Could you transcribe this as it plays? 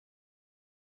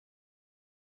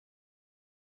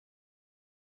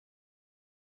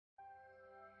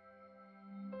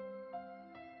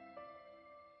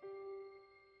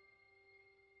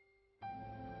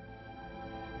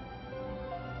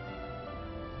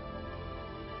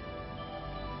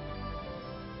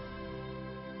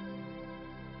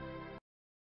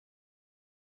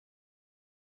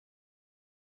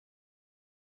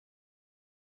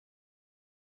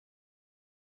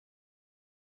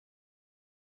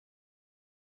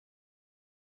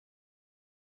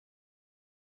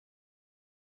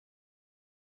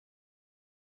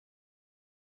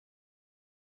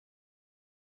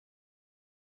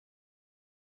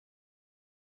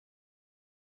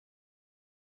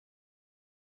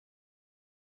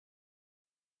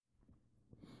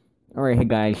Alright, hey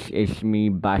guys, it's me,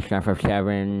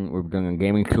 Bash957. We're doing a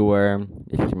gaming tour.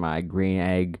 This is my green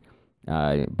egg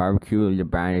barbecue. The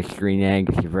brand is Green Egg.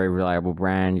 It's a very reliable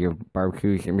brand. Your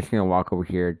barbecues. I'm just gonna walk over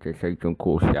here to show you some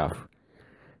cool stuff.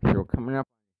 So we're coming up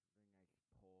on a nice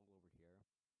pole over here.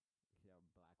 You see a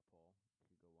black pole.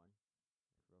 It's a good one.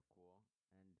 It's real cool.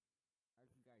 And as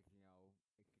you guys know, it's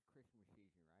the Christmas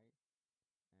season, right?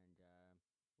 And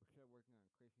we're still working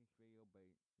on a Christmas video, but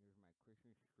here's my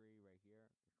Christmas tree right here.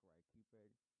 That's where I keep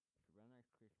it. It's a real nice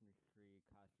Christmas tree. It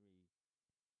cost me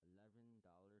 $11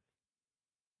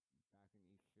 back in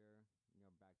Easter.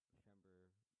 Back December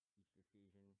Easter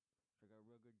season. So I got a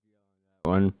real good deal on that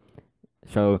one.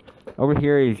 So over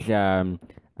here is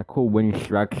a cool wooden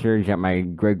structure that my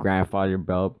great grandfather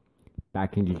built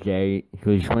back in the day. He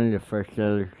was one of the first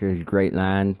settlers to his great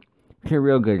land. It's a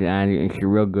real good land. It's a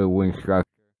real good wooden structure.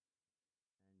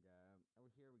 And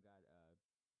over here we got some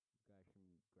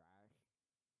grass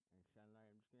and sunlight.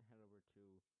 I'm just gonna head over to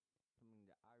something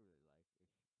that I really like.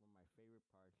 It's one of my favorite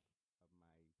parts of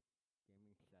my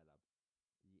gaming setup,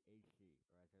 the AC,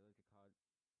 or as I like to call it,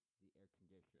 the air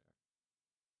conditioner.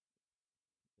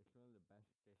 It's one of the best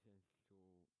additions to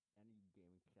any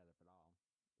gaming setup at all.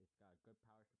 It's got good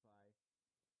power supply.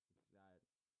 It's got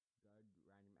good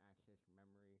random access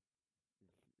memory.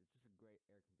 It's just a great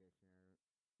air conditioner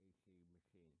AC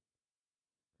machine.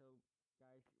 So,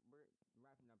 guys, we're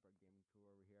wrapping up our gaming tour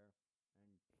over here,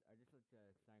 and I just like to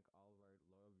thank all of our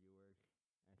loyal viewers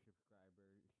and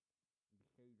subscribers. And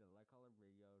just tell you to like all our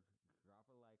videos, drop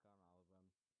a like on all of them,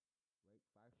 rate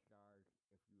 5 stars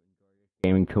if you enjoyed this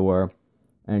gaming tour,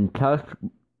 and tell us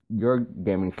your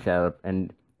gaming setup,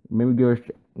 and maybe give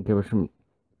us some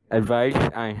advice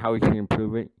on how we can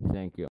improve it. Thank you.